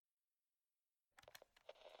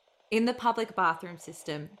In the public bathroom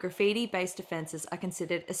system, graffiti-based offences are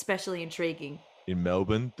considered especially intriguing. In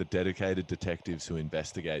Melbourne, the dedicated detectives who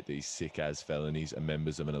investigate these sick-as felonies are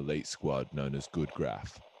members of an elite squad known as Good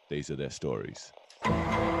Graph. These are their stories.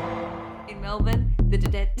 In Melbourne, the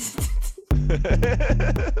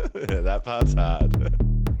Yeah, that part's hard.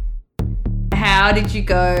 How did you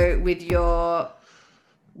go with your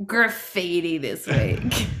graffiti this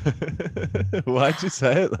week? Why'd you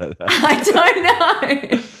say it like that? I don't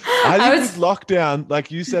know. I think with lockdown,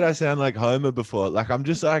 like you said, I sound like Homer before. Like I'm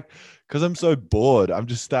just like, because I'm so bored, I'm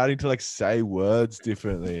just starting to like say words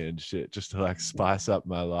differently and shit just to like spice up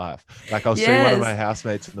my life. Like I'll see one of my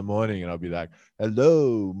housemates in the morning and I'll be like,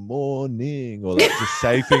 hello, morning, or like just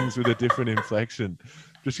say things with a different inflection.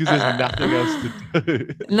 Just because there's nothing else to do.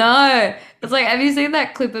 No. It's like, have you seen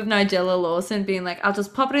that clip of Nigella Lawson being like, I'll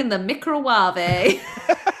just pop it in the microwave?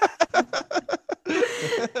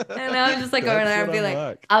 And I'm just like going there and be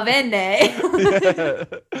like, avende.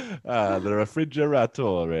 The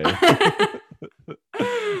refrigerator.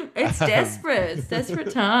 It's desperate. It's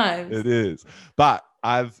desperate times. It is. But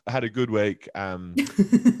I've had a good week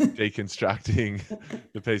deconstructing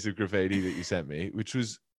the piece of graffiti that you sent me, which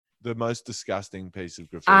was the most disgusting piece of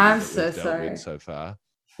graffiti I'm that so we've dealt sorry with so far.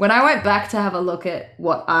 When I went back to have a look at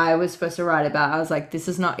what I was supposed to write about, I was like, this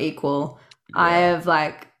is not equal. Yeah. I have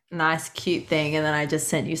like nice, cute thing, and then I just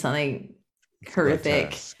sent you something horrific.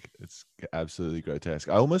 Grotesque. It's absolutely grotesque.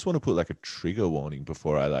 I almost want to put like a trigger warning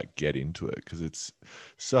before I like get into it because it's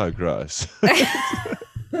so gross.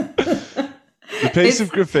 The piece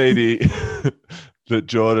of graffiti that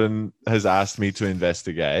Jordan has asked me to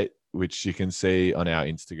investigate, which you can see on our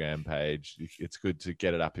Instagram page. It's good to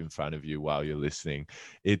get it up in front of you while you're listening.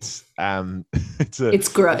 It's gross.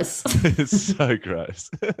 It's so gross.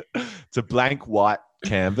 It's a blank white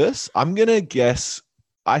canvas. I'm gonna guess.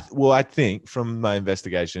 I think from my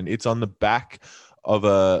investigation, it's on the back of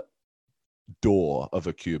a door of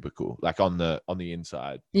a cubicle, like on the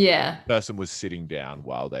inside. Yeah. The person was sitting down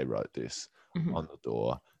while they wrote this on the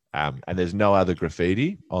door, and there's no other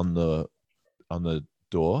graffiti on the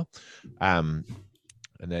door, and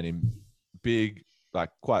then in big,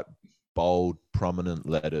 like quite bold, prominent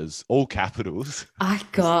letters, all capitals. Oh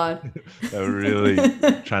God. They're really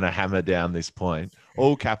trying to hammer down this point.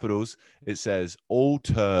 All capitals. It says all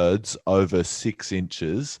turds over 6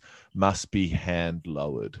 inches must be hand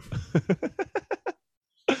lowered.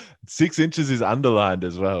 6 inches is underlined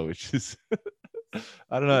as well, which is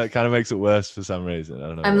I don't know. It kind of makes it worse for some reason. I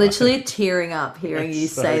don't know. I'm literally tearing up hearing you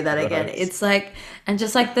say that again. It's like, and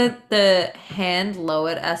just like the hand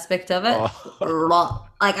lowered aspect of it,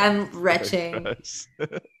 like I'm retching.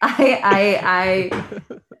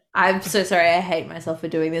 I'm so sorry. I hate myself for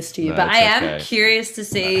doing this to you, but I am curious to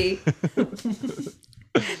see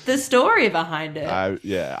the story behind it.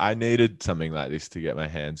 I needed something like this to get my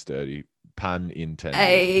hands dirty. Pun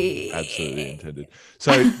intended. Absolutely intended.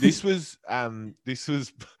 So this was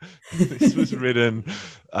written,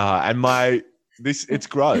 and it's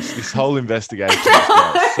gross. This whole investigation is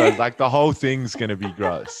gross. So like the whole thing's going to be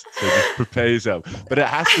gross. So just prepare yourself. But it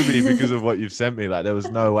has to be because of what you've sent me. Like there was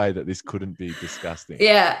no way that this couldn't be disgusting.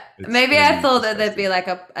 Yeah. Maybe I thought that there'd be like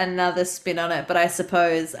another spin on it, but I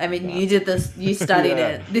suppose, I mean, you did this, you studied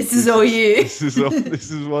it. This is all you. This is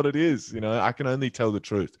what it is. You know, I can only tell the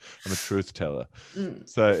truth. I'm a truth teller.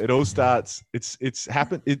 So it all starts, it's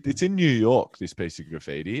happened. It's in New York, this piece of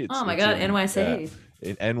graffiti. Oh my God, NYC.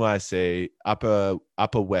 In NYC,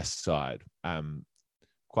 upper west side,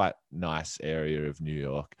 quite nice area of New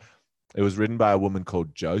York. It was written by a woman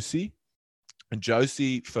called Josie. And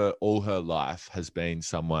Josie, for all her life, has been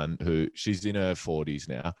someone who, she's in her 40s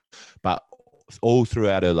now, but all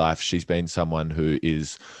throughout her life, she's been someone who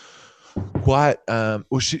is quite,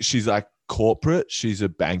 she's like corporate. She's a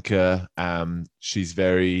banker. She's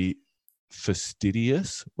very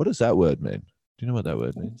fastidious. What does that word mean? Do you know what that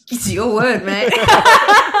word means? It's your word, mate.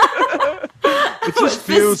 It just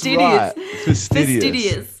feels right.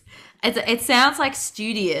 Fastidious. It sounds like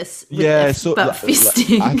studious. But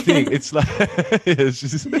fisting. I think it's like it's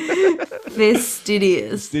just fastidious.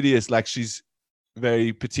 Fastidious, like she's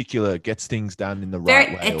very particular, gets things done in the right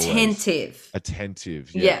way. Very attentive. Always.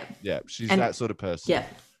 Attentive. Yeah. She's that sort of person.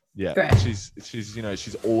 Yeah. Great. She's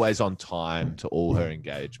she's always on time to all her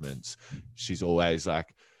engagements. She's always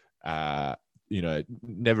like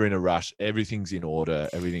never in a rush. Everything's in order.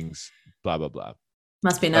 Everything's blah, blah, blah.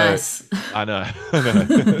 Must be nice. I know.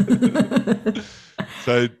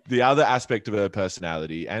 So the other aspect of her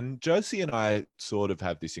personality, and Josie and I sort of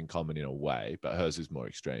have this in common in a way, but hers is more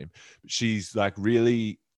extreme. She's like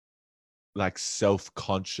really like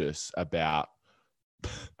self-conscious about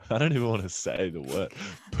I don't even want to say the word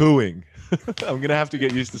pooing. I'm going to have to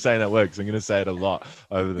get used to saying that word because I'm going to say it a lot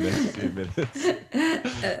over the next few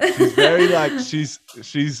minutes. She's very like, she's,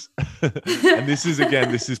 and this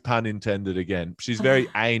is pun intended again. She's very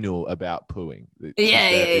anal about pooing.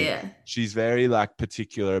 She's very like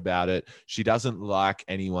particular about it. She doesn't like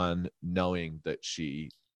anyone knowing that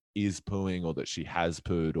she is pooing or that she has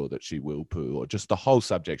pooed or that she will poo or just the whole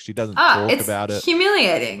subject. She doesn't talk about it. It's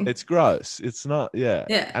humiliating. It's gross. It's not, yeah.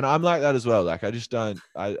 Yeah. And I'm like that as well. Like I just don't,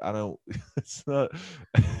 I don't, it's not.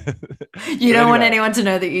 You don't want anyone to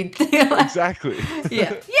know that you like, exactly.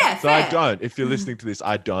 Yeah. Yeah. So fair. I don't, if you're listening to this,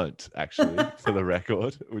 I don't actually, for the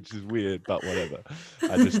record, which is weird, but whatever.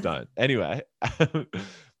 I just don't. Anyway.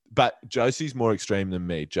 But Josie's more extreme than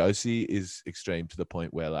me. Josie is extreme to the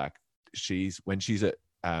point where like when she's at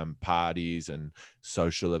parties and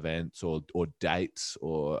social events or dates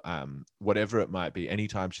or whatever it might be,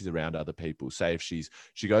 anytime she's around other people, say if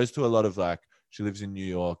she goes to a lot of like, she lives in New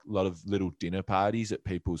York, a lot of little dinner parties at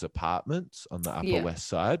people's apartments on the Upper West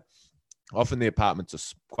Side. Often the apartments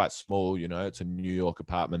are quite small, you know, it's a New York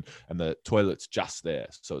apartment and the toilet's just there.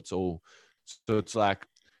 So it's like,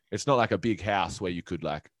 it's not like a big house where you could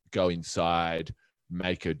like go inside,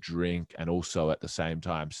 make a drink, and also at the same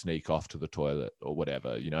time sneak off to the toilet or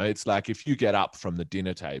whatever. You know, it's like if you get up from the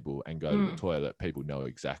dinner table and go to the toilet, people know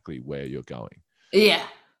exactly where you're going. Yeah.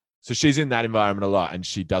 So she's in that environment a lot, and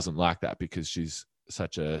she doesn't like that because she's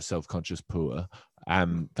such a self-conscious pooer.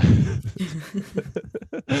 You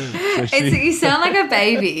sound like a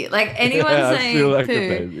baby. Like anyone saying like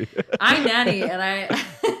poo. I nanny, and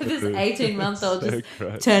this 18-month-old just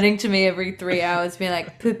turning to me every 3 hours, being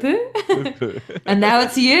like poo poo, and now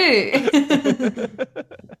it's you.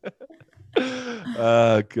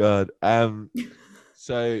 Oh God.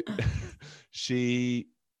 So she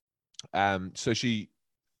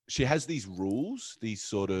has these rules, these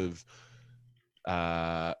sort of.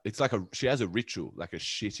 It's like she has a ritual, like a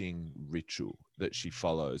shitting ritual that she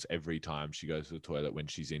follows every time she goes to the toilet when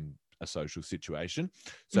she's in a social situation.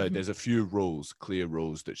 So there's a few clear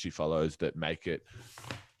rules that she follows that make it.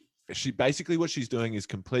 Basically what she's doing is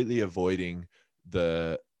completely avoiding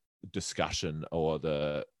the discussion or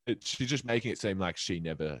she's just making it seem like she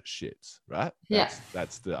never shits, right?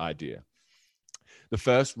 That's the idea. The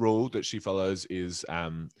first rule that she follows is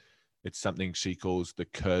it's something she calls the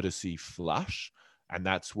courtesy flush. And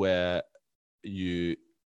that's where you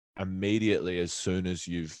immediately, as soon as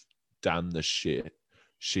you've done the shit,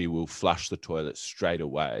 she will flush the toilet straight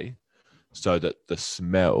away so that the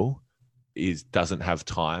smell doesn't have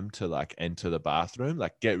time to like enter the bathroom,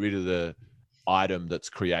 like get rid of the item that's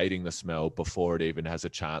creating the smell before it even has a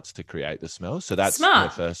chance to create the smell. So that's her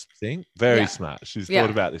first thing. Very smart. She's thought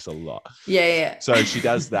about this a lot. Yeah. So she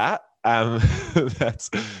does that.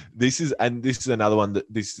 This is another one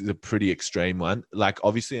this is a pretty extreme one. Like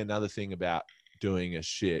obviously another thing about doing a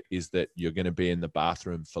shit is that you're going to be in the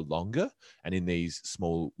bathroom for longer, and in these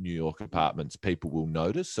small New York apartments people will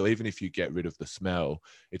notice. So even if you get rid of the smell,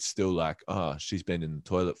 it's still like, oh, she's been in the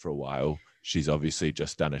toilet for a while, she's obviously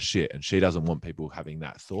just done a shit, and she doesn't want people having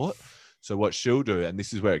that thought. So what she'll do, and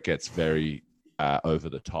this is where it gets very over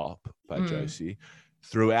the top by Josie,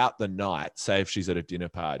 throughout the night, say if she's at a dinner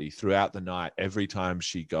party, throughout the night, every time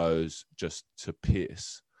she goes just to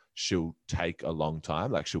piss, she'll take a long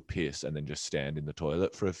time. Like she'll piss and then just stand in the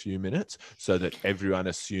toilet for a few minutes so that everyone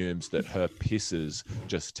assumes that her pisses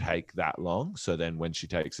just take that long. So then when she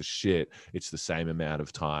takes a shit, it's the same amount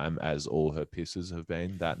of time as all her pisses have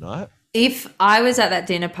been that night. If I was at that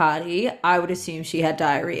dinner party, I would assume she had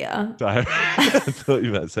diarrhea. I thought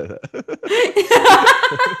you might say that.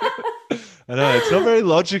 I know it's not very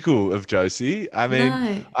logical of Josie. I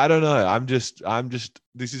mean, I don't know. I'm just,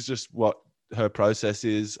 this is just what her process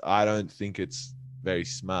is. I don't think it's very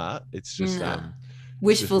smart. It's just,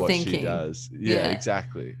 wishful just thinking. She does. Yeah,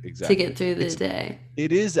 exactly. To get through the day.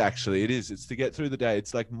 It is actually, it is. It's to get through the day.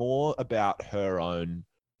 It's like more about her own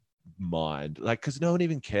mind, like, because no one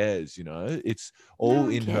even cares, you know, it's all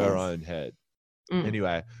in her own head.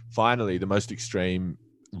 Anyway, finally, the most extreme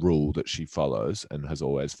rule that she follows and has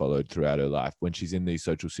always followed throughout her life, when she's in these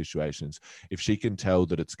social situations, if she can tell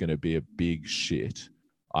that it's going to be a big shit,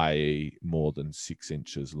 i.e. more than 6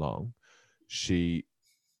 inches long,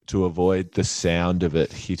 to avoid the sound of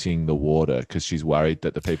it hitting the water, because she's worried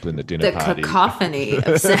that the people in the dinner party, cacophony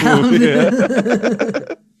of sound,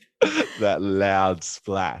 that loud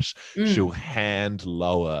splash, she'll hand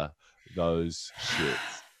lower those shits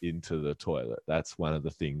into the toilet. That's one of the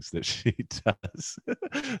things that she does.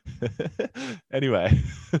 Anyway,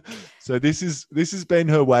 so this has been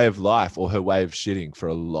her way of life, or her way of shitting, for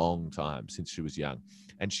a long time, since she was young.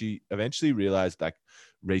 And she eventually realized, like,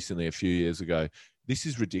 recently, a few years ago, this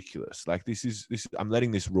is ridiculous. Like this, I'm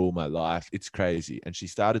letting this rule my life. It's crazy. And she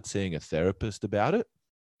started seeing a therapist about it.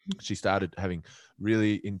 She started having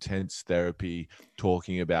really intense therapy,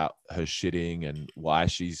 talking about her shitting and why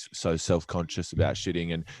she's so self-conscious about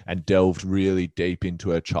shitting, and delved really deep into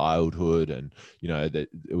her childhood. And, you know, that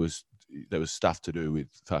there was stuff to do with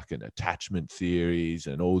fucking attachment theories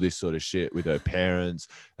and all this sort of shit with her parents.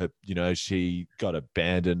 You know, she got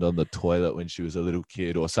abandoned on the toilet when she was a little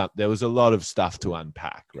kid or something. There was a lot of stuff to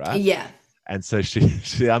unpack, right? Yeah. And so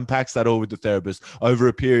she unpacks that all with the therapist over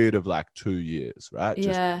a period of like 2 years, right?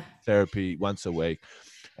 Yeah. Just therapy once a week.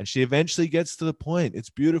 And she eventually gets to the point. It's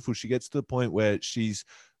beautiful. She gets to the point where she's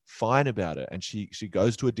fine about it. And she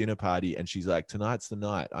goes to a dinner party and she's like, tonight's the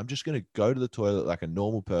night. I'm just going to go to the toilet like a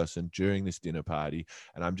normal person during this dinner party.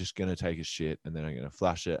 And I'm just going to take a shit, and then I'm going to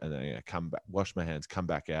flush it, and then I'm going to come back, wash my hands, come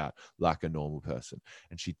back out like a normal person.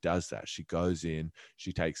 And she does that. She goes in,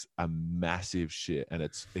 she takes a massive shit, and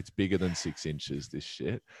it's bigger than 6 inches, this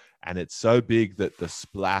shit. And it's so big that the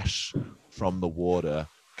splash from the water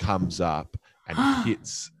comes up and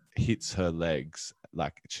hits her legs.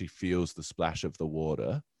 Like, she feels the splash of the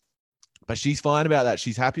water. But she's fine about that.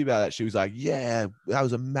 She's happy about that. She was like, yeah, that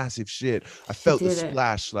was a massive shit. I felt the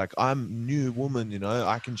splash. Like, I'm a new woman, you know,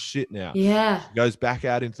 I can shit now. Yeah. She goes back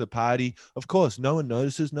out into the party. Of course, no one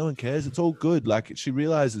notices. No one cares. It's all good. Like, she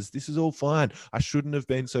realizes this is all fine. I shouldn't have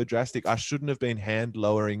been so drastic. I shouldn't have been hand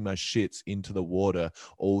lowering my shits into the water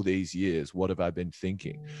all these years. What have I been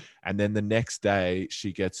thinking? And then the next day,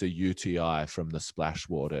 she gets a UTI from the splash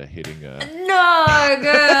water hitting her. No,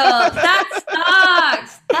 girl. That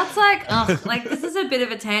sucks. That's like, like, this is a bit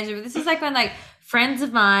of a tangent, but this is like when, like, friends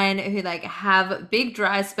of mine who, like, have big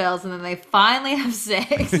dry spells and then they finally have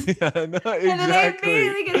sex. Yeah, no, exactly. And then they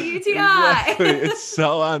immediately get a UTI. Exactly. It's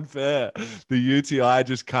so unfair. The UTI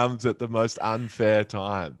just comes at the most unfair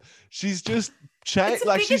time. She's just changed.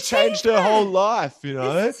 Like, she's changed her whole life, you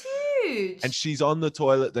know? This is huge. And she's on the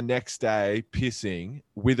toilet the next day pissing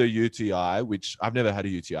with a UTI, which I've never had a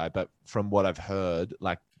UTI, but from what I've heard,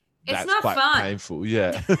 like, that's not quite fun. painful.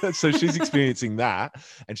 Yeah. So she's experiencing that,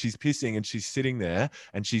 and she's pissing, and she's sitting there,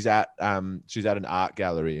 and she's at an art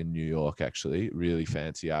gallery in New York, actually, really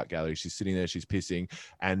fancy art gallery. She's sitting there, she's pissing,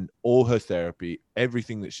 and all her therapy,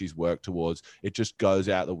 everything that she's worked towards, it just goes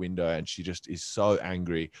out the window, and she just is so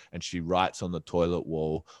angry, and she writes on the toilet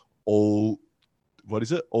wall, all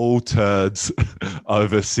turds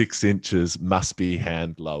over 6 inches must be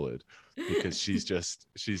hand lowered. Because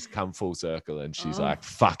she's come full circle, and she's like,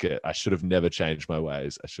 fuck it, I should have never changed my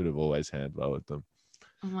ways. I should have always hand lowered them.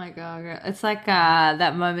 Oh my God. It's like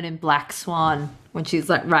that moment in Black Swan when she's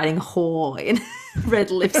like writing whore in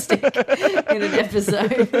red lipstick in an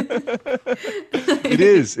episode. It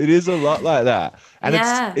is a lot like that. And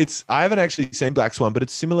it's I haven't actually seen Black Swan, but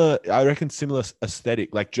it's similar. I reckon similar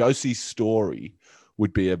aesthetic. Like, Josie's story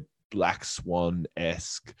would be a Black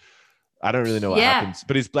Swan-esque. I don't really know what happens,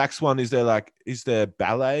 but is there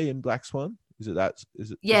ballet in Black Swan? Is it that?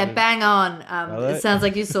 Yeah, bang on. It sounds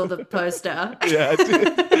like you saw the poster. Yeah,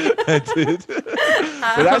 I did.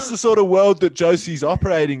 But that's the sort of world that Josie's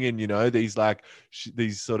operating in, you know, these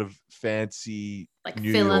sort of fancy, like,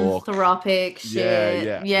 New philanthropic York.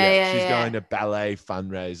 shit. Yeah. She's going to ballet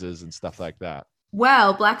fundraisers and stuff like that.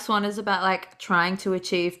 Well, Black Swan is about, like, trying to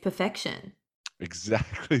achieve perfection.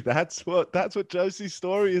 Exactly. That's what Josie's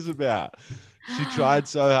story is about. She tried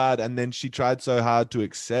so hard, and then she tried so hard to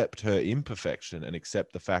accept her imperfection and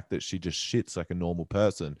accept the fact that she just shits like a normal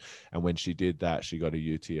person. And when she did that, she got a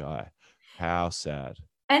UTI. How sad.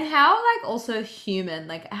 And how, like, also human.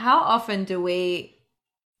 Like, how often do we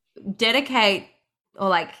dedicate or,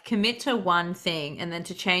 like, commit to one thing, and then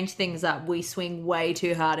to change things up, we swing way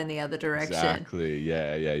too hard in the other direction? Exactly.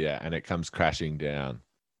 Yeah. And it comes crashing down.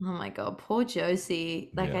 Oh my God, poor Josie.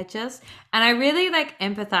 Like, I really, like,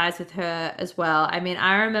 empathize with her as well. I mean,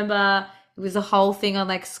 I remember it was a whole thing on,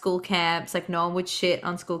 like, school camps. Like, no one would shit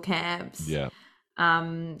on school camps. Yeah.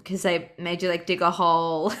 Because they made you, like, dig a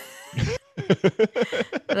hole.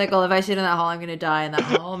 Like, well, if I shit in that hole, I'm going to die in that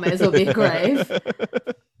hole. May as well be a grave.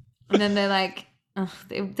 And then they're like,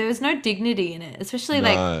 there was no dignity in it, especially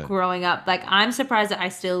like growing up. Like, I'm surprised that I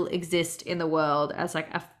still exist in the world as, like,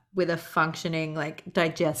 with a functioning, like,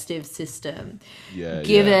 digestive system. Yeah.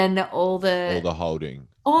 Given all the holding.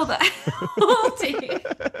 All the holding.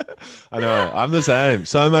 I know. I'm the same.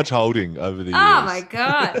 So much holding over the Oh my years.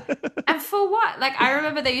 God. And for what? Like, I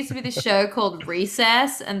remember there used to be this show called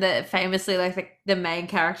Recess, and famously, like, the main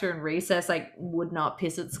character in Recess, like, would not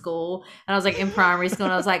piss at school. And I was like in primary school,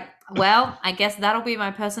 and I was like, well, I guess that'll be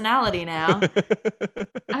my personality now.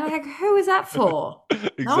 I'm like, who is that for?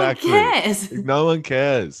 No one Exactly. cares. No one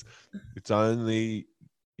cares. It's only,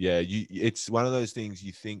 yeah, it's one of those things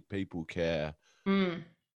you think people care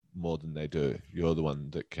more than they do. You're the one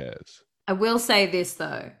that cares. I will say this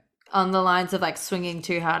though, on the lines of like swinging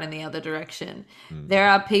too hard in the other direction. There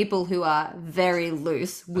are people who are very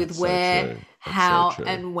loose with That's where, so how, true.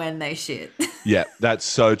 and when they shit. Yeah, that's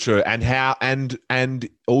so true. And how, and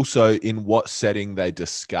also in what setting they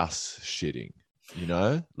discuss shitting, you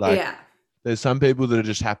know? Like, Yeah. there's some people that are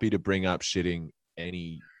just happy to bring up shitting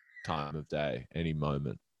any time of day, any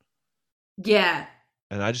moment. Yeah.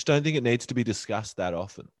 And I just don't think it needs to be discussed that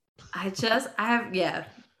often. because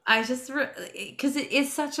it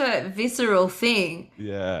is such a visceral thing.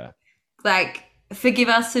 Yeah. Like, forgive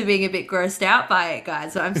us for being a bit grossed out by it,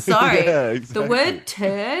 guys. I'm sorry. Yeah, exactly. The word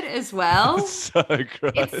turd as well. It's so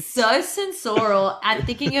gross. It's so sensorial. I'm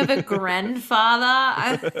thinking of a grandfather.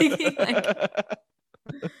 I'm thinking like,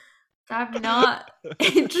 I'm not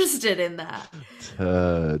interested in that.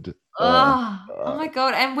 Turd. Oh my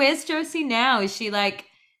God. And where's Josie now? Is she like,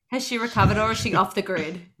 has she recovered, or is she off the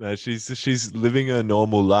grid? No, she's living her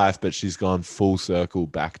normal life, but she's gone full circle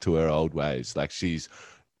back to her old ways. Like, she's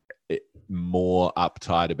more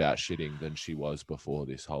uptight about shitting than she was before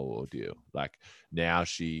this whole ordeal. Like, now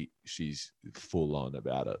she's full on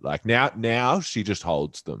about it. Like, now she just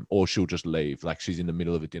holds them, or she'll just leave. Like, she's in the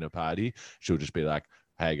middle of a dinner party, she'll just be like,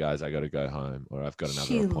 hey guys, I got to go home, or I've got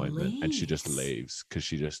another appointment. And she just leaves because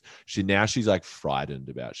she's like frightened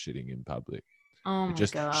about shitting in public. Oh my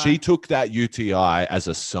God. She took that UTI as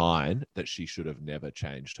a sign that she should have never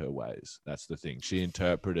changed her ways. That's the thing. She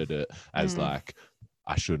interpreted it as like,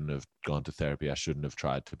 I shouldn't have gone to therapy. I shouldn't have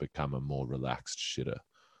tried to become a more relaxed shitter.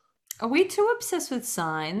 Are we too obsessed with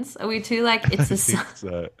signs? Are we too like, it's a sign?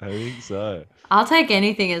 I think so. I'll take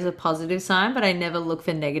anything as a positive sign, but I never look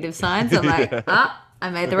for negative signs. I'm like, I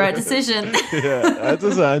made the right decision. Yeah, that's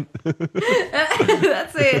a sign.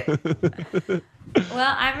 That's it.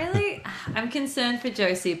 Well, I'm concerned for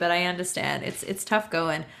Josie, but I understand. It's tough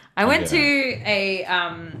going. I went to a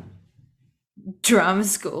drama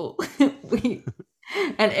school.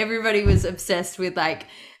 And everybody was obsessed with like,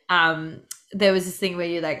 there was this thing where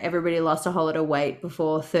you like, everybody lost a whole lot of weight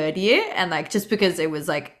before third year, and like, just because it was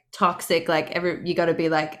like toxic, like you got to be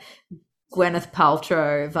like Gwyneth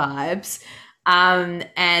Paltrow vibes.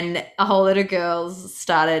 And a whole lot of girls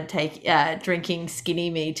started drinking skinny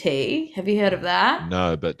me tea. Have you heard of that?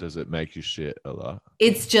 No, but does it make you shit a lot?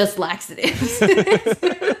 It's just laxatives.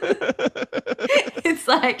 It's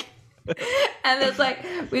like, and it's like,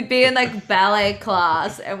 we'd be in like ballet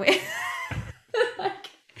class, and we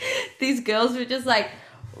like, these girls would just like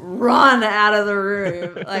run out of the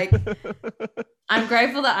room. Like, I'm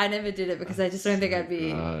grateful that I never did it, because I just don't think I'd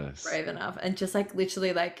be brave enough. And just like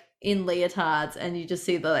literally like in leotards, and you just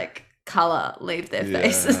see the like color leave their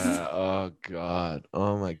faces. Oh God.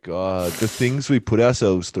 Oh my God. The things we put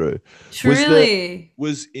ourselves through. Truly.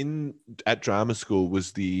 Was at drama school,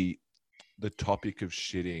 was the topic of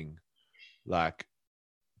shitting, like,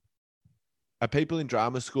 are people in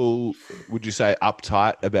drama school, would you say,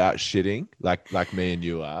 uptight about shitting like me and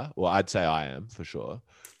you are? Well, I'd say I am, for sure.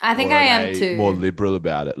 I think I am too. More liberal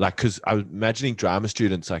about it, like, because I was imagining drama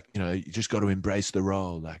students, like, you know, you just got to embrace the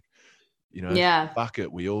role, like, you know, fuck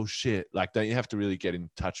it, we all shit. Like, don't you have to really get in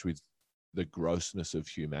touch with the grossness of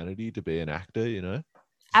humanity to be an actor, you know?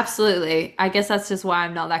 Absolutely. I guess that's just why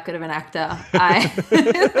I'm not that good of an actor.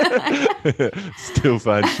 Still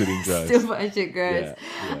find shitting gross. Still find shit gross.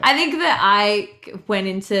 Yeah. I think that I went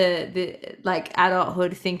into the like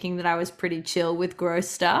adulthood thinking that I was pretty chill with gross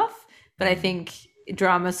stuff, but I think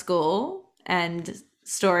drama school and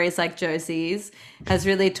stories like Josie's has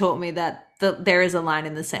really taught me that there is a line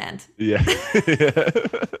in the sand. Yeah.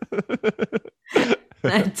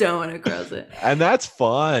 I don't want to cross it. And that's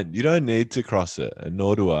fine. You don't need to cross it, and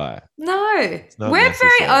nor do I. No. We're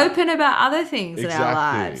necessary. Very open about other things in our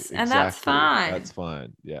lives, and that's fine. That's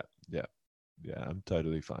fine. Yeah. I'm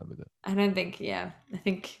totally fine with it. I don't think, I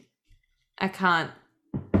think I can't.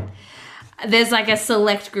 There's like a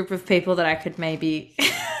select group of people that I could maybe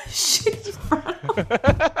shit in front of. I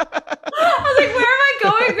was like, where am I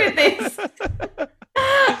going with this?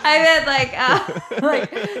 I meant like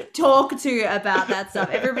talk to about that stuff.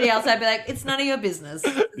 Everybody else, I'd be like, it's none of your business.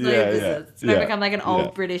 It's none of your business. So I become like an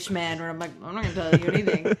old British man where I'm like, I'm not going to tell you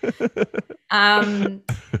anything. Um,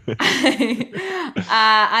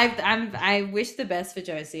 I wish the best for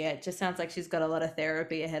Josie. It just sounds like she's got a lot of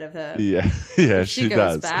therapy ahead of her. Yeah, yeah, If she she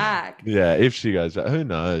goes does. back. Yeah, if she goes back, who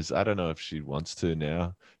knows? I don't know if she wants to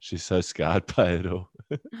now. She's so scarred by it all.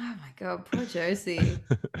 Oh my God, poor Josie.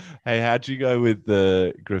 Hey, how'd you go with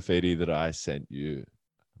the graffiti that I sent you?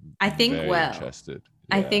 I I'm think very well. interested.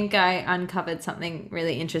 I Yeah. think I uncovered something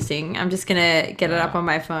really interesting. I'm just gonna get it up on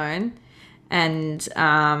my phone and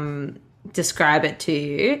describe it to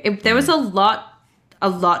you. There was a lot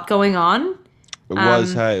going on. It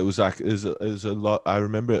was, hey, it was like it was a lot. I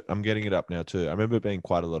remember it. I'm getting it up now too. I remember it being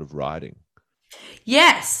quite a lot of writing.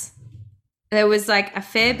 Yes, there was like a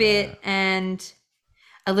fair Yeah. bit and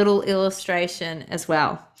a little illustration as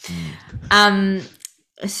well. Mm.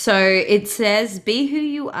 So it says, "Be who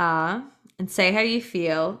you are and say how you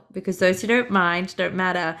feel, because those who don't mind don't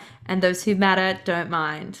matter, and those who matter don't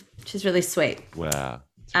mind." Which is really sweet. Wow.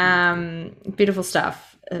 Beautiful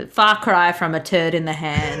stuff. Far cry from a turd in the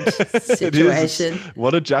hand situation.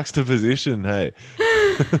 What a juxtaposition, hey.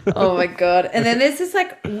 Oh my God. And then there's this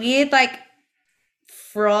like weird like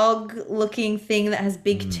frog looking thing that has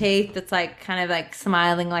big teeth that's like kind of like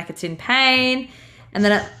smiling like it's in pain. And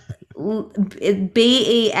then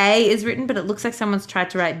BEA is written, but it looks like someone's tried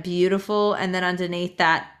to write beautiful. And then underneath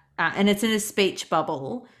that, and it's in a speech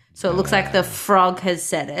bubble. So it looks like the frog has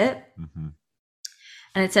said it. Mm-hmm.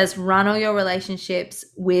 And it says, run all your relationships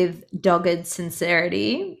with dogged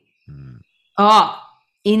sincerity. Oh,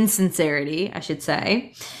 insincerity, I should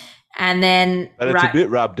say. And then... But it's a bit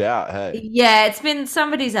rubbed out, hey? Yeah, it's been...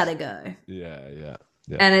 Somebody's had a go. Yeah.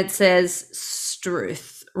 And it says,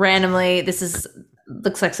 Struth. Randomly, this is...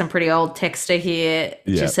 Looks like some pretty old texter here.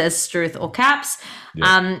 It just says Struth or caps.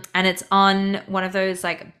 And it's on one of those,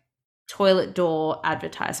 like, toilet door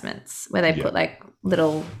advertisements where they put, like,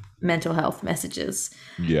 little mental health messages.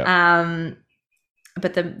 Yeah.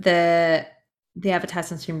 But the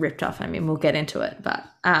advertisement's been ripped off. I mean, we'll get into it, but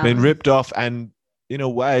been ripped off and in a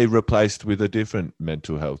way replaced with a different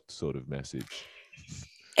mental health sort of message.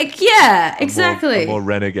 Yeah, exactly. A more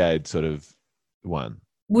renegade sort of one.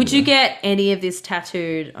 Would you get any of this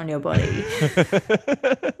tattooed on your body?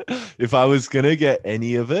 If I was gonna get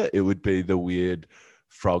any of it, it would be the weird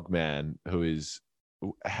frogman who is...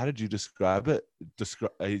 How did you describe it?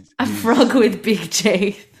 A frog with big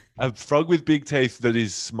teeth. A frog with big teeth that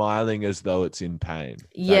is smiling as though it's in pain.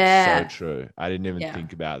 Yeah. That's so true. I didn't even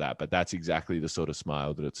think about that, but that's exactly the sort of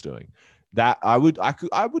smile that it's doing. That I would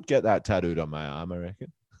get that tattooed on my arm, I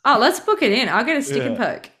reckon. Oh, let's book it in. I'll get a stick and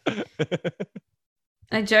poke.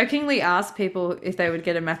 I jokingly asked people if they would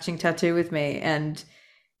get a matching tattoo with me, and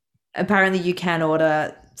apparently you can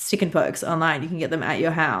order stick and pokes online. You can get them at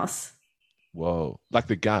your house. Whoa. Like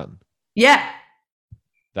the gun? Yeah.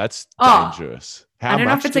 That's dangerous. I don't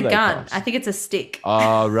know if it's a gun. Cost? I think it's a stick.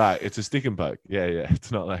 Oh, right. It's a stick and poke. Yeah.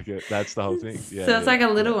 It's not like it. That's the whole thing. Yeah, so it's like a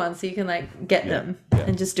little one, so you can like get them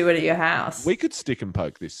and just do it at your house. We could stick and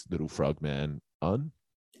poke this little frog man on.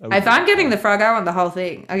 If I'm getting the frog, I want the whole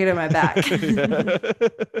thing. I'll get it on my back.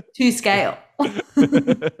 To scale.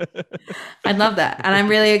 I'd love that. And I'm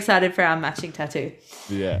really excited for our matching tattoo.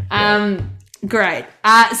 Yeah. Great.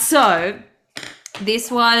 So this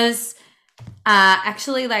was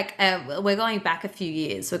actually like we're going back a few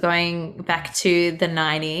years. We're going back to the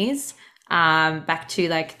 90s, back to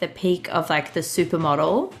like the peak of like the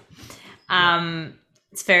supermodel.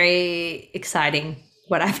 It's very exciting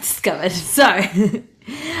what I've discovered. So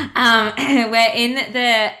we're in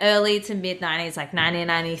the early to mid 90s, like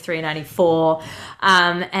 1993, 94.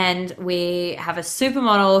 And we have a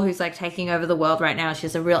supermodel who's like taking over the world right now.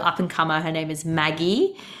 She's a real up and comer. Her name is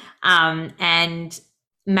Maggie. And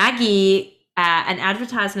Maggie, an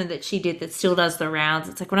advertisement that she did that still does the rounds.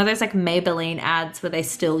 It's like one of those like Maybelline ads where they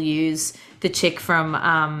still use the chick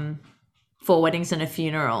from Four Weddings and a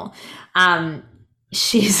Funeral.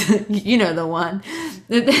 She's, you know, the one.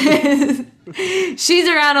 She's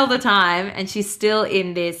around all the time, and she's still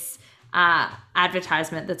in this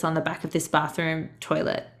advertisement that's on the back of this bathroom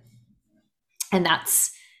toilet. And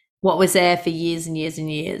that's what was there for years and years and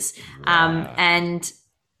years. Wow. And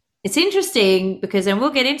it's interesting because, and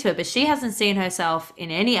we'll get into it, but she hasn't seen herself in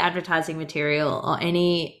any advertising material or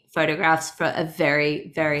any photographs for a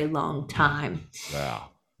very, very long time. Wow.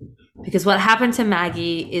 Because what happened to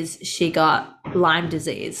Maggie is she got Lyme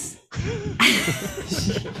disease.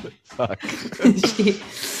 Fuck.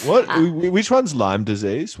 Which one's Lyme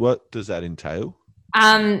disease? What does that entail?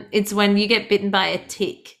 It's when you get bitten by a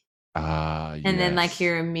tick. Yes. And then like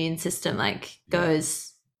your immune system like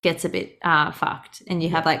gets a bit fucked, and you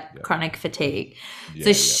have like chronic fatigue.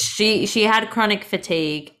 So she had chronic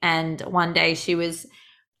fatigue, and one day she was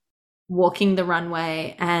walking the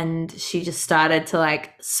runway and she just started to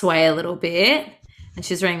like sway a little bit, and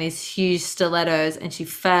she's wearing these huge stilettos, and she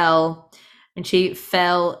fell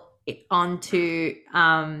onto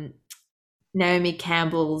Naomi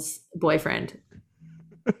Campbell's boyfriend.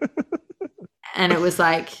 And it was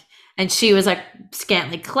like, and she was like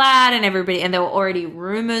scantily clad, and everybody, and there were already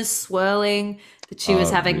rumors swirling that she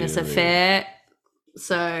was having this affair.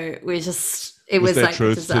 So was there like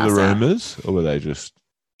truth to the rumors, or were they just?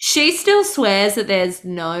 She still swears that there's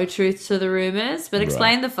no truth to the rumors, but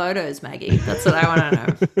explain the photos, Maggie. That's what I want to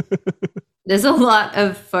know. There's a lot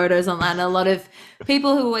of photos online, a lot of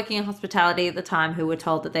people who were working in hospitality at the time who were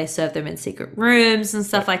told that they served them in secret rooms and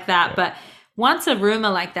stuff like that. But once a rumor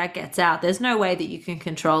like that gets out, there's no way that you can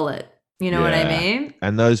control it. You know what I mean?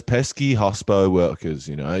 And those pesky hospo workers,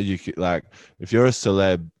 you know, you could, like, if you're a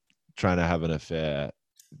celeb trying to have an affair,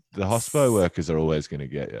 the hospo workers are always going to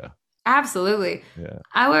get you. Absolutely. Yeah.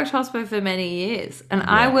 I worked hospo for many years, and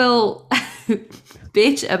I will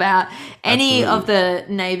bitch about any of the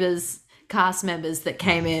Neighbours cast members that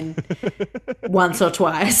came in once or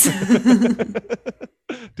twice.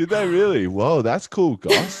 Did they really? Whoa, that's cool,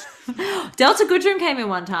 Goss. Delta Goodrem came in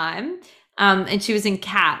one time, and she was in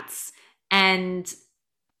Cats, and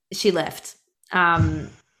she left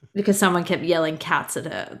because someone kept yelling cats at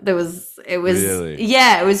her. It was a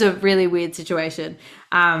really weird situation.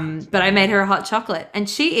 But I made her a hot chocolate, and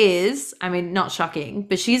she is, I mean, not shocking,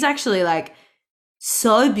 but she's actually like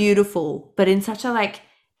so beautiful, but in such a like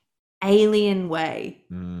alien way.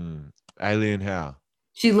 Alien how?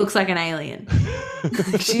 She looks like an alien.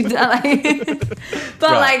 She like,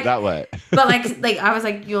 but like that way. But like I was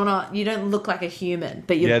like, you don't look like a human,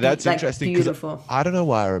 but you're that's like, interesting. Beautiful. I don't know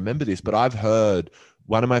why I remember this, but I've heard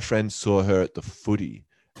one of my friends saw her at the footy,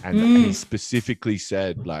 and he specifically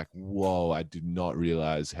said, like, "Whoa, I did not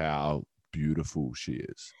realize how beautiful she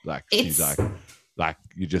is. Like, she's like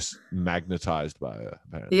you're just magnetized by her."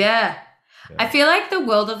 Apparently. Yeah. I feel like the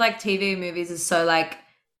world of like TV movies is so like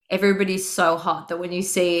everybody's so hot that when you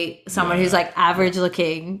see someone who's like average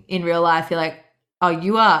looking in real life, you're like, oh,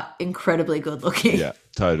 you are incredibly good looking. Yeah,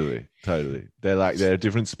 totally. They're a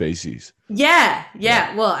different species. Yeah.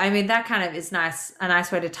 Well, I mean, that kind of is a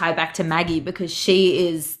nice way to tie back to Maggie, because she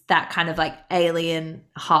is that kind of like alien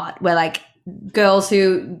hot, where like girls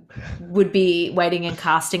who would be waiting in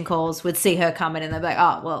casting calls would see her coming and they're like,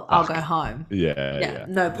 oh, well, I'll go home. Yeah.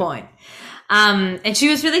 No point. And she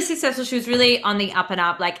was really successful. She was really on the up and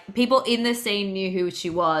up. Like, people in the scene knew who she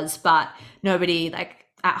was, but nobody like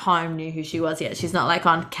at home knew who she was yet. She's not like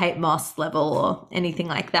on Kate Moss level or anything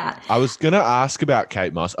like that. I was going to ask about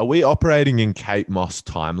Kate Moss. Are we operating in Kate Moss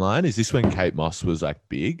timeline? Is this when Kate Moss was like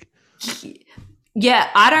big? Yeah,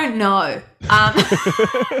 I don't know.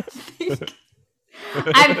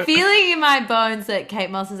 I'm feeling in my bones that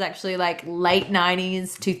Kate Moss is actually like late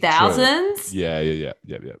 90s, 2000s. Yeah.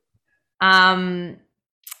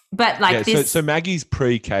 But like this. So Maggie's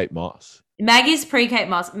pre-Kate Moss. Maggie's pre-Kate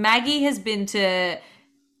Moss. Maggie has been to.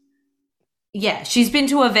 Yeah, she's been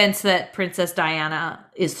to events that Princess Diana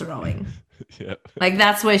is throwing. Yeah. Like,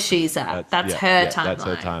 that's where she's at. That's her timeline. That's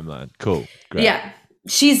her timeline. Cool. Great. Yeah.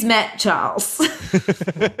 She's met Charles.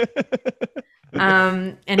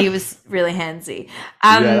 And he was really handsy.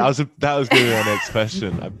 That was going to be our next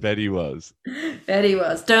question. I bet he was.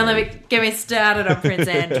 Don't get me started on Prince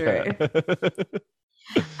Andrew.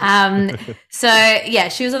 So yeah,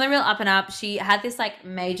 she was on the real up and up. She had this like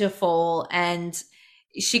major fall, and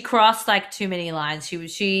she crossed like too many lines.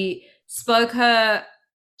 She spoke her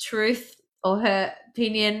truth or her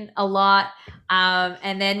opinion a lot.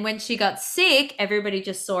 And then when she got sick, everybody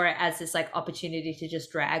just saw it as this like opportunity to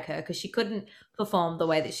just drag her, because she couldn't perform the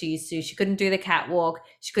way that she used to. She couldn't do the catwalk.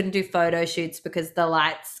 She couldn't do photo shoots because the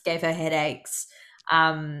lights gave her headaches.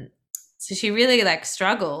 So she really like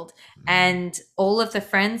struggled, and all of the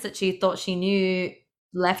friends that she thought she knew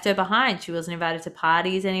left her behind. She wasn't invited to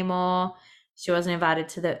parties anymore. She wasn't invited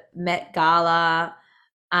to the Met Gala.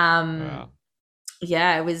 Wow.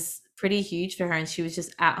 Yeah, it was pretty huge for her, and she was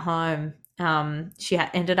just at home. She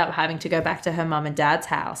ended up having to go back to her mum and dad's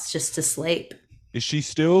house just to sleep. Is she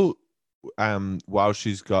still, while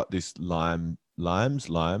she's got this Lyme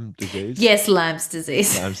disease? Yes, Lyme's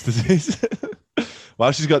disease. Lyme's disease.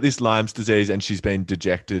 While she's got this Lyme's disease and she's been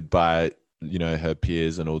dejected by, you know, her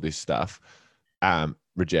peers and all this stuff,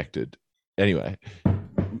 rejected. Anyway,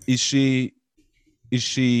 is she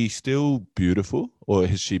still beautiful, or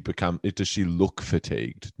does she look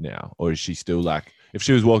fatigued now? Or is she still like, if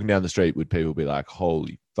she was walking down the street, would people be like,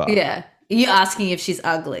 holy fuck? Yeah. Are you asking if she's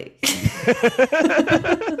ugly?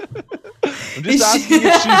 I'm just asking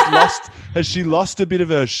if has she lost a bit of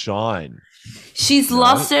her shine? She's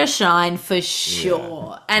lost her shine for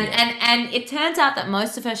sure. And it turns out that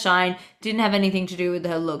most of her shine didn't have anything to do with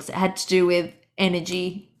her looks. It had to do with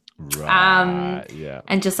energy. Right.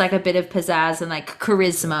 And just like a bit of pizzazz and like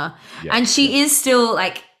charisma. And she is still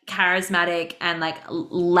like charismatic and like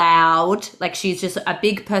loud. Like she's just a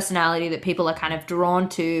big personality that people are kind of drawn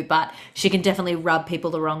to, but she can definitely rub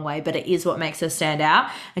people the wrong way, but it is what makes her stand out.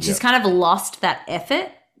 And she's kind of lost that effort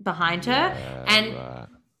behind her. And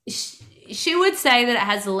she would say that it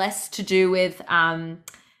has less to do with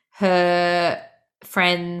her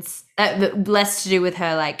friends, less to do with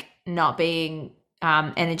her like not being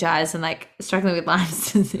energized and like struggling with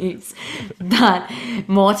Lyme's disease, but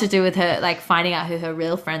more to do with her like finding out who her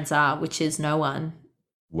real friends are, which is no one.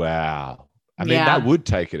 Wow. I mean, that would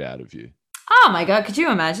take it out of you. Oh my God, could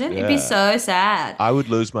you imagine? It'd be so sad. I would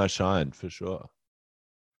lose my shine for sure.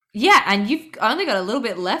 Yeah, and you've only got a little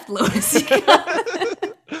bit left, Lewis.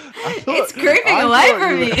 It's creeping away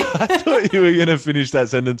from me. I thought you were going to finish that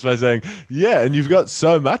sentence by saying, yeah, and you've got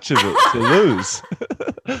so much of it to lose.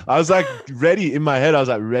 I was like ready in my head. I was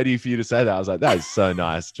like ready for you to say that. I was like, that is so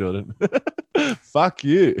nice, Jordan. Fuck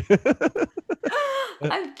you.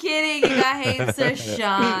 I'm kidding. You got heaps of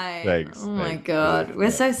shine. Thanks. Oh my God. We're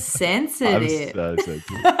so sensitive. I'm so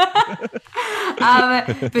sensitive.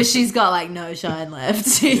 But she's got like no shine left.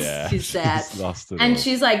 She's sad. She's lost it and all.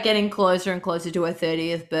 she's like getting closer and closer to her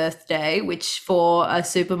 30th birthday, which for a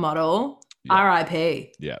supermodel,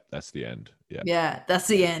 RIP. Yeah, that's the end. Yeah, that's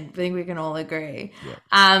the end. I think we can all agree.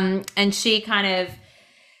 Yeah. And she kind of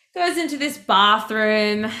goes into this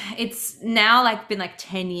bathroom. It's now like been like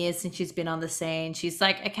 10 years since she's been on the scene. She's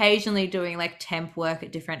like occasionally doing like temp work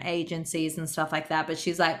at different agencies and stuff like that, but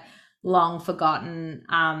she's like long forgotten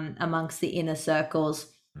amongst the inner circles.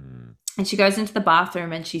 And she goes into the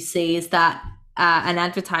bathroom and she sees that an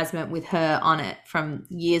advertisement with her on it from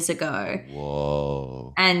years ago.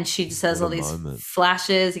 Whoa. And she just has all these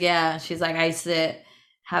flashes. Yeah. She's like, I used to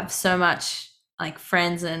have so much like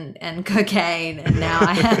friends and cocaine, and now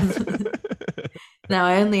I have now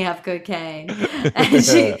I only have cocaine. And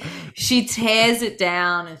she tears it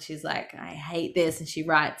down and she's like, I hate this. And she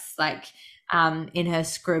writes like in her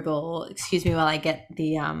scribble, excuse me while I get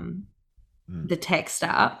the text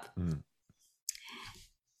up.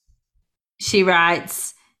 She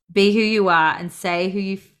writes, be who you are and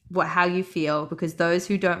say how you feel, because those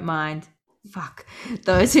who mind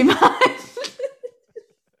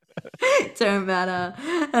don't matter,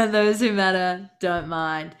 and those who matter don't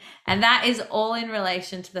mind. And that is all in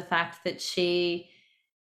relation to the fact that she,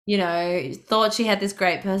 you know, thought she had this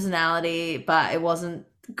great personality, but it wasn't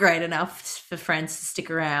great enough for friends to stick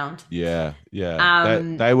around. Yeah.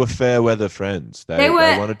 They were fair weather friends. They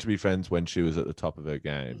wanted to be friends when she was at the top of her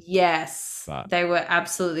game. Yes, they were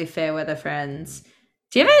absolutely fair weather friends.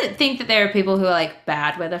 Do you ever think that there are people who are like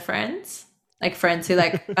bad weather friends? Like friends who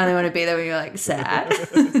like only want to be there when you're like sad?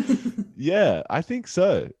 Yeah, I think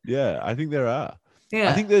so. Yeah, I think there are.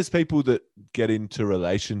 Yeah. I think there's people that get into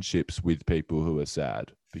relationships with people who are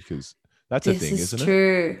sad, because that's a thing, isn't it? This is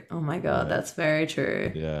true. Oh my God, that's very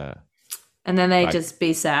true. Yeah. And then they just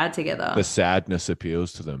be sad together. The sadness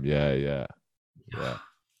appeals to them. Yeah.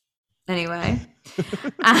 Anyway.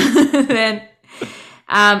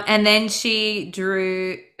 And then she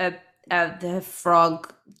drew the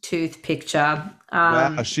frog tooth picture.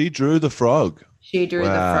 Wow, she drew the frog. She drew the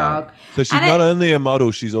frog. So she's not only a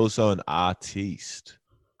model, she's also an artiste.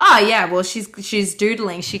 Oh yeah, well she's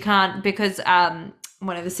doodling. She can't, because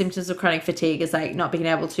one of the symptoms of chronic fatigue is like not being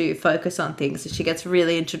able to focus on things. So she gets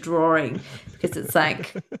really into drawing because it's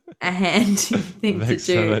like a handy thing to do. Makes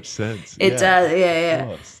so much sense. It does,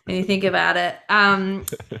 yeah. When you think about it.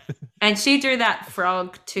 And she drew that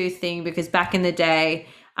frog tooth thing because back in the day,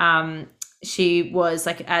 she was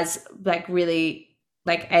like, as like really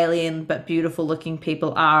like alien but beautiful looking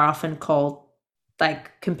people are often called,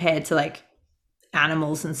 like compared to like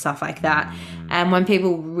animals and stuff like that. And when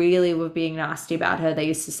people really were being nasty about her, they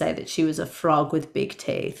used to say that she was a frog with big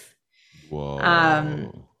teeth.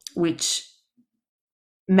 Whoa. Which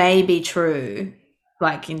may be true,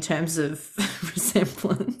 like in terms of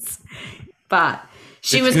resemblance, but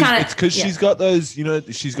she was kind of, it's because she's got those, you know,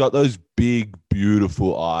 she's got those big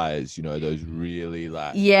beautiful eyes, you know, those really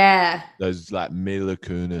like those like Mila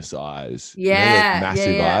Kunis eyes,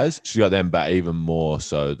 massive eyes. She's got them, but even more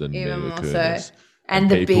so than Mila Kunis. So. And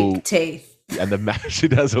the big teeth. And she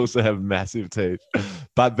does also have massive teeth,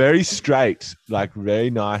 but very straight, like very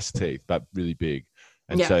nice teeth, but really big.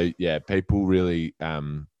 And so people really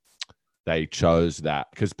they chose that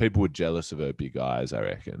because people were jealous of her big eyes, I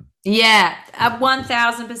reckon. Yeah,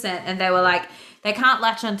 1000%. And they were like, they can't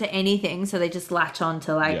latch onto anything, so they just latch on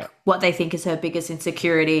to like what they think is her biggest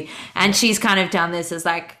insecurity. And she's kind of done this as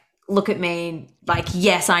like, look at me, like,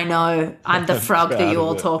 yes, I know I'm the frog that you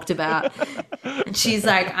all talked about. And she's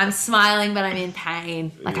like, I'm smiling, but I'm in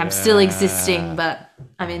pain. Like, I'm still existing, but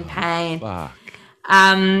I'm in pain. Fuck.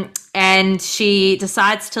 And she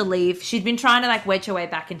decides to leave. She'd been trying to like wedge her way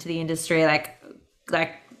back into the industry, like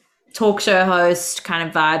talk show host kind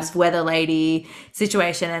of vibes, weather lady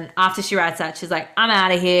situation. And after she writes that, she's like, I'm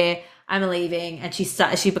out of here. I'm leaving. And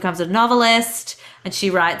she becomes a novelist, and she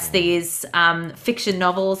writes these fiction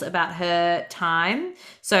novels about her time.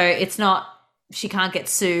 So it's not, she can't get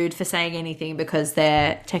sued for saying anything because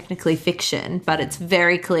they're technically fiction, but it's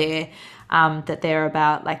very clear that they're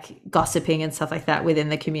about like gossiping and stuff like that within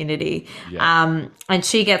the community. Yeah. And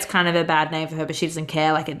she gets kind of a bad name for her, but she doesn't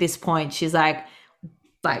care. Like at this point, she's like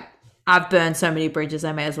I've burned so many bridges,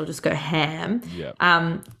 I may as well just go ham.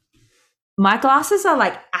 Yeah. My glasses are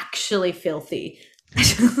like actually filthy.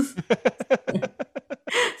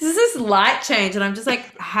 This is light change, and I'm just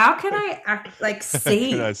like, how can I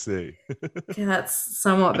see? How can I see? Okay, that's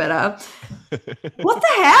somewhat better. What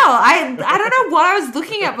the hell? I don't know what I was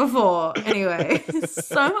looking at before. Anyway, it's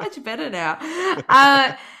so much better now.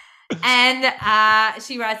 And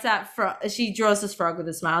she writes that she draws this frog with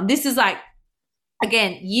a smile. And this is like,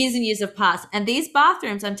 again, years and years have passed. And these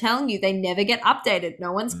bathrooms, I'm telling you, they never get updated.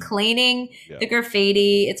 No one's cleaning the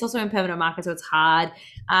graffiti. It's also in permanent market, so it's hard.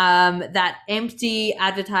 That empty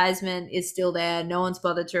advertisement is still there. No one's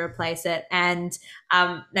bothered to replace it. And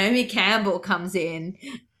Naomi Campbell comes in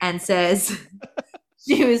and says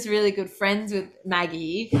she was really good friends with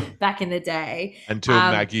Maggie back in the day. Until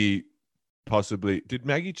Maggie possibly... Did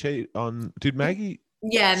Maggie cheat on... Did Maggie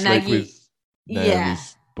sleep with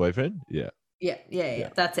Naomi's boyfriend? Yeah. Yeah.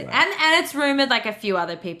 That's it. Right. And it's rumored like a few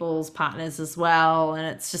other people's partners as well. And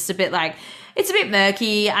it's just a bit like, it's a bit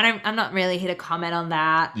murky. I'm not really here to comment on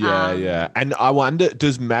that. Yeah. And I wonder,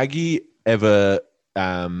 does Maggie ever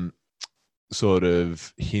sort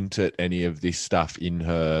of hint at any of this stuff in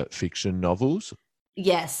her fiction novels?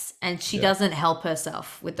 Yes. And she doesn't help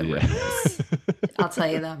herself with the rumors. I'll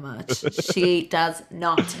tell you that much. She does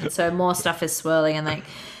not. And so more stuff is swirling, and like,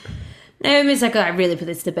 Naomi's like, I really put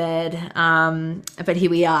this to bed, but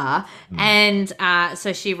here we are. And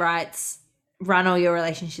so she writes, run all your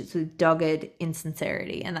relationships with dogged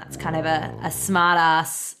insincerity. And that's kind of a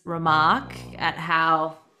smart-ass remark at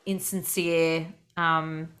how insincere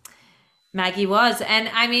Maggie was. And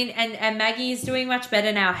I mean, and Maggie is doing much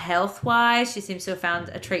better now health-wise. She seems to have found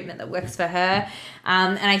a treatment that works for her.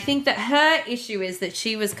 And I think that her issue is that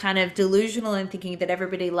she was kind of delusional in thinking that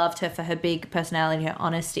everybody loved her for her big personality and her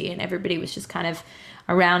honesty, and everybody was just kind of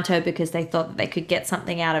around her because they thought that they could get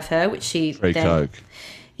something out of her, which she free Coke.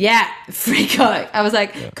 Yeah, free Coke. I was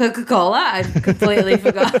like, Coca-Cola? I completely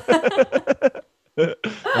forgot.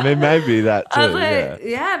 I mean, maybe that too. I was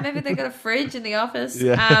like, maybe they got a fridge in the office.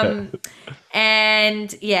 Yeah.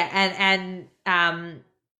 And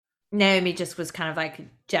Naomi just was kind of like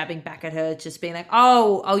jabbing back at her, just being like,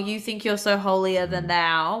 oh, you think you're so holier than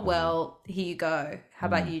thou? Well, here you go. How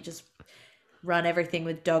about you just run everything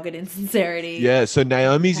with dogged insincerity? Yeah, so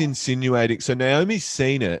Naomi's insinuating. So Naomi's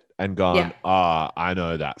seen it and gone, I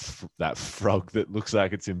know that frog that looks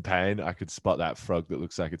like it's in pain. I could spot that frog that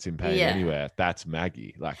looks like it's in pain anywhere. That's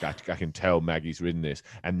Maggie. Like I can tell Maggie's written this.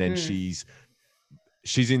 And then she's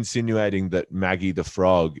insinuating that Maggie the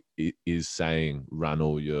frog is saying, run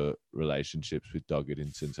all your relationships with dogged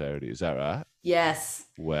insincerity. Is that right? Yes.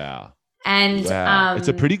 Wow. And it's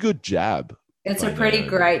a pretty good jab. It's a pretty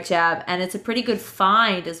great jab, and it's a pretty good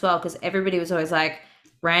find as well, because everybody was always like,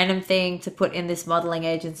 random thing to put in this modeling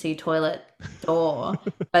agency toilet door,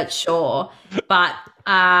 but sure. But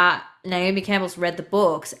Naomi Campbell's read the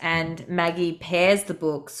books, and Maggie pairs the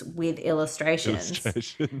books with illustrations.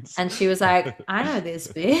 And she was like, I know this,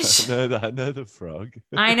 bitch. I know the frog.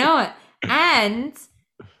 I know it. And,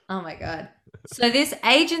 oh my God. So this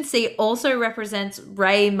agency also represents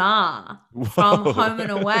Ray Ma from Home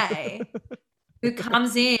and Away, who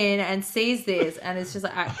comes in and sees this and is just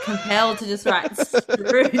like compelled to just write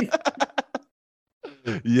Struth.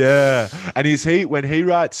 Yeah. And when he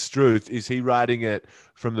writes Struth, is he writing it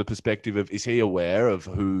from the perspective of, is he aware of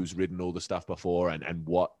who's written all the stuff before and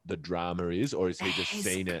what the drama is, or is he just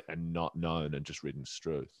seen it and not known and just written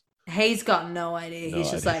Struth? He's got no idea.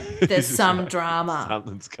 He's just like, there's some drama.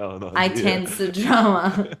 Something's going on. I tense the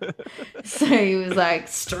drama. So he was like,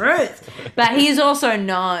 Struth. But he's also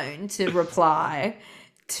known to reply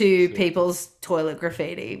to people's toilet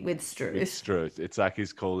graffiti with With Struth. Struth. It's like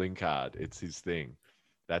his calling card. It's his thing.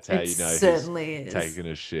 That's how It you know he's certainly is. taking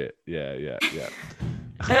a shit. Yeah.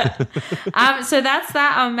 So that's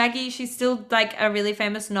that. Maggie, she's still like a really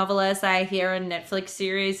famous novelist. I hear a Netflix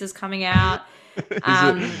series is coming out.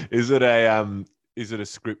 Is it a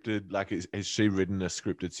scripted, like has she written a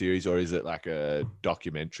scripted series, or is it like a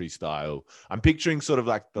documentary style? I'm picturing sort of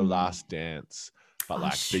like The Last Dance, but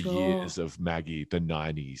like the years of Maggie, the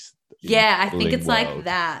 90s. Yeah, I think it's world. Like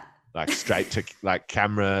that. Like straight to like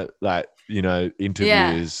camera, like, you know,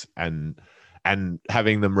 interviews and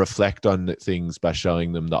having them reflect on things by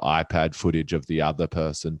showing them the iPad footage of the other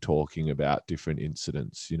person talking about different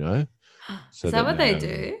incidents, you know? So is that what they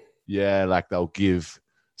do? Yeah, like they'll give,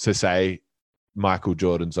 so say Michael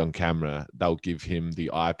Jordan's on camera, they'll give him the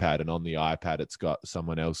iPad, and on the iPad it's got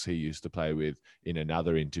someone else he used to play with in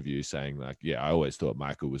another interview saying like, yeah, I always thought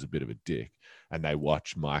Michael was a bit of a dick. And they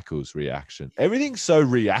watch Michael's reaction. Everything's so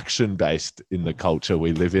reaction based in the culture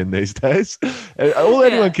we live in these days. All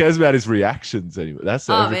anyone cares about is reactions anyway. That's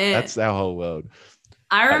our whole world.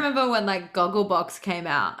 I remember when like Gogglebox came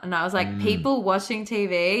out, and I was like, people watching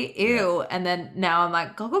TV, ew. Yeah. And then now I'm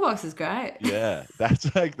like, Gogglebox is great. Yeah,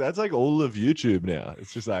 that's like all of YouTube now.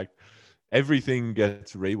 It's just like everything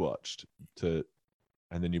gets rewatched and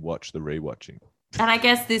then you watch the rewatching. And I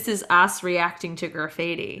guess this is us reacting to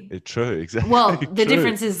graffiti. It's true, exactly. Well, the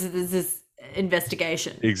difference is this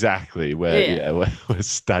investigation. Exactly. We're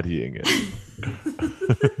studying it.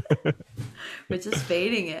 We're just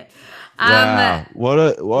feeding it. Wow.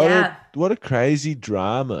 What a crazy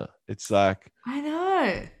drama. It's like, I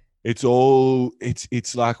know. It's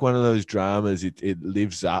like one of those dramas. It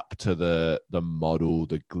lives up to the model,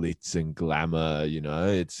 the glitz and glamour, you know.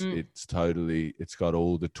 It's totally, it's got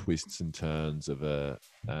all the twists and turns of a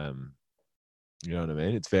you know what I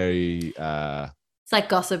mean? It's very it's like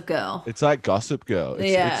Gossip Girl. It's like Gossip Girl.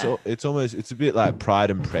 It's almost, it's a bit like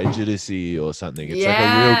Pride and Prejudice or something. It's like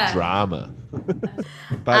a real drama.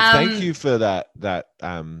 But thank you for that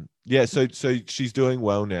so she's doing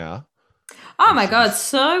well now. Oh my God,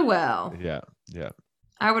 so well. Yeah.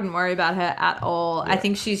 I wouldn't worry about her at all. Yeah. I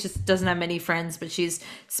think she just doesn't have many friends, but she's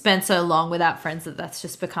spent so long without friends that's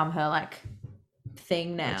just become her like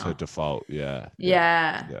thing now. That's her default. Yeah.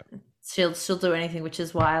 She'll do anything, which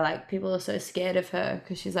is why like people are so scared of her,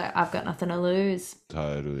 because she's like, I've got nothing to lose.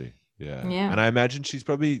 Totally. Yeah. And I imagine she's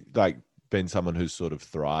probably like been someone who's sort of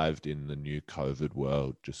thrived in the new COVID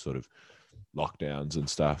world, just sort of lockdowns and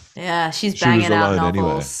stuff. Yeah, she's banging out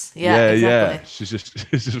novels. Anyway. Yeah, exactly.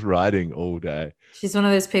 She's just writing all day. She's one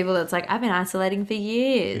of those people that's like, I've been isolating for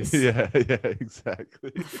years. Yeah,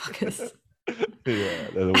 exactly. Fuckers. Yeah,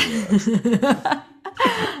 they're the worst.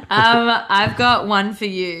 I've got one for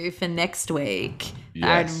you for next week.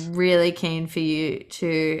 Yes. I'm really keen for you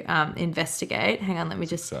to investigate. Hang on, let me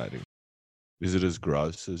just. Exciting. Is it as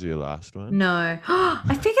gross as your last one? No.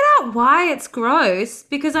 I figured out why it's gross,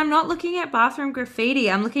 because I'm not looking at bathroom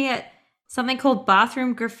graffiti. I'm looking at something called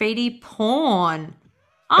bathroom graffiti porn.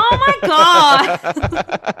 Oh my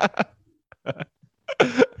God.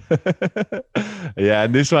 Yeah,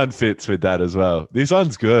 and this one fits with that as well. This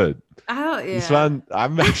one's good. This one,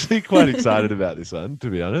 I'm actually quite excited about this one,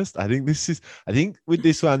 to be honest. I think with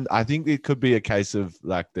this one, I think it could be a case of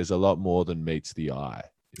like, there's a lot more than meets the eye.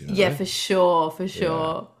 You know? Yeah, for sure.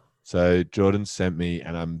 Yeah. So Jordan sent me,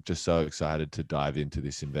 and I'm just so excited to dive into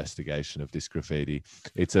this investigation of this graffiti.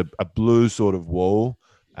 It's a blue sort of wall,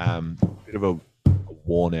 bit of a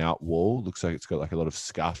worn out wall. Looks like it's got like a lot of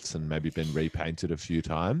scuffs and maybe been repainted a few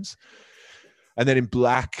times. And then in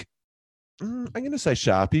black, I'm going to say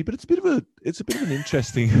Sharpie, but it's a bit of an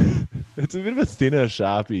interesting, it's a bit of a thinner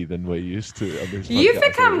Sharpie than we're used to on this podcast. You've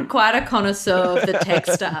become quite a connoisseur of the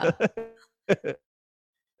texture.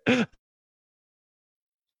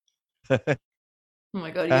 Oh my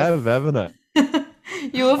God. I have, haven't I?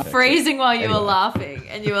 You were freezing while you were laughing,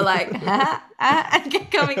 and you were like,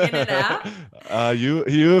 coming in and out.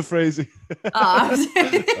 You were freezing. Oh,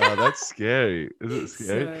 that's scary. Is it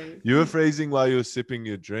scary? Sorry. You were freezing while you were sipping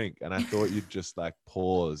your drink, and I thought you'd just like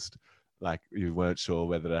paused, like you weren't sure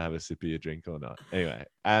whether to have a sip of your drink or not. Anyway,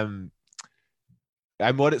 and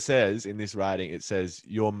what it says in this writing, it says,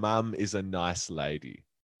 your mum is a nice lady.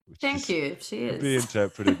 Thank you. She is. Could be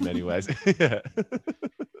interpreted many ways. Yeah.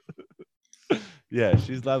 Yeah,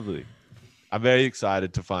 she's lovely. I'm very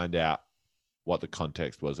excited to find out what the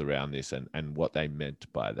context was around this and what they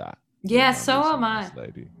meant by that. Yeah, so am I.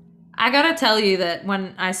 Lady. I got to tell you that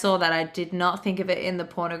when I saw that, I did not think of it in the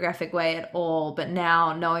pornographic way at all. But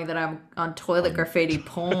now, knowing that I'm on toilet graffiti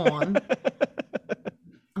porn,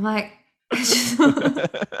 I'm like,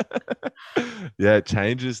 Yeah, it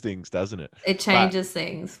changes things, doesn't it? It changes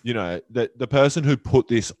things. You know, the person who put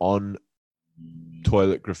this on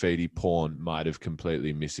toilet graffiti porn might have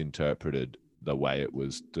completely misinterpreted the way it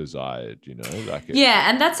was desired, you know? Yeah,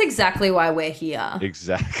 and that's exactly why we're here.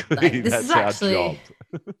 Exactly. Like, this that's is actually our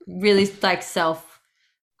job. Really like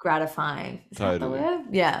self-gratifying. Is Totally. that the word?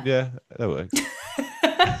 Yeah. Yeah, that works.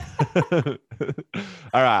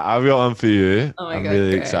 All right, I've got one for you. Oh my I'm God,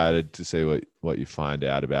 really great. excited to see what you find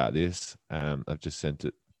out about this. I've just sent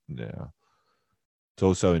it now. It's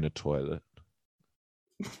also in a toilet.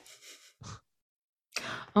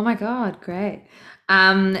 Oh my God, great.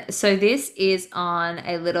 So this is on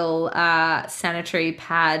a little sanitary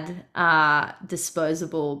pad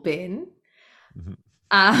disposable bin.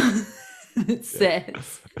 It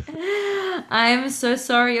says, "I'm so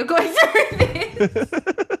sorry you're going through this."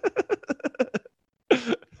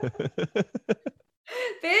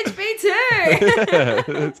 Bitch, me too.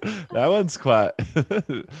 That one's quite.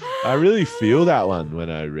 I really feel that one when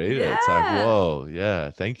I read it. It's like, whoa,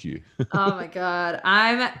 yeah, thank you. Oh my God.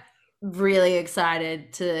 I'm really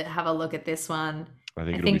excited to have a look at this one. I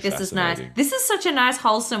think this is nice. This is such a nice,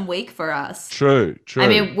 wholesome week for us. True. I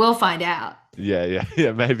mean, we'll find out. Yeah,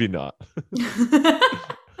 maybe not.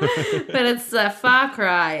 But it's a far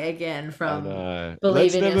cry again from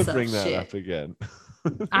believing in yourself. Let's never bring that up again.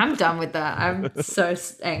 I'm done with that. I'm so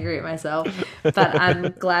angry at myself. But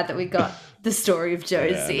I'm glad that we got the story of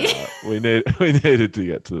Josie. Yeah, we needed to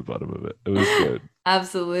get to the bottom of it. It was good.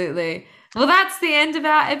 Absolutely. Well, that's the end of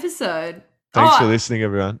our episode. Thanks for listening,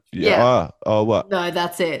 everyone. Yeah. Oh, what? No,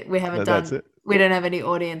 that's it. We haven't done. That's it. We don't have any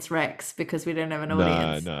audience recs because we don't have an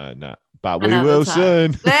audience. No. But we will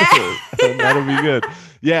soon. That'll be good.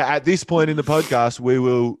 Yeah, at this point in the podcast, we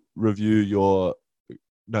will review your...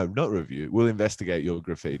 No, not review. We'll investigate your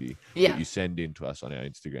graffiti that you send in to us on our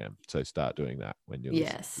Instagram. So start doing that when you're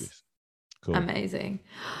listening to this. Cool. Amazing.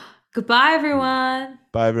 Goodbye, everyone.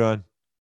 Bye, everyone.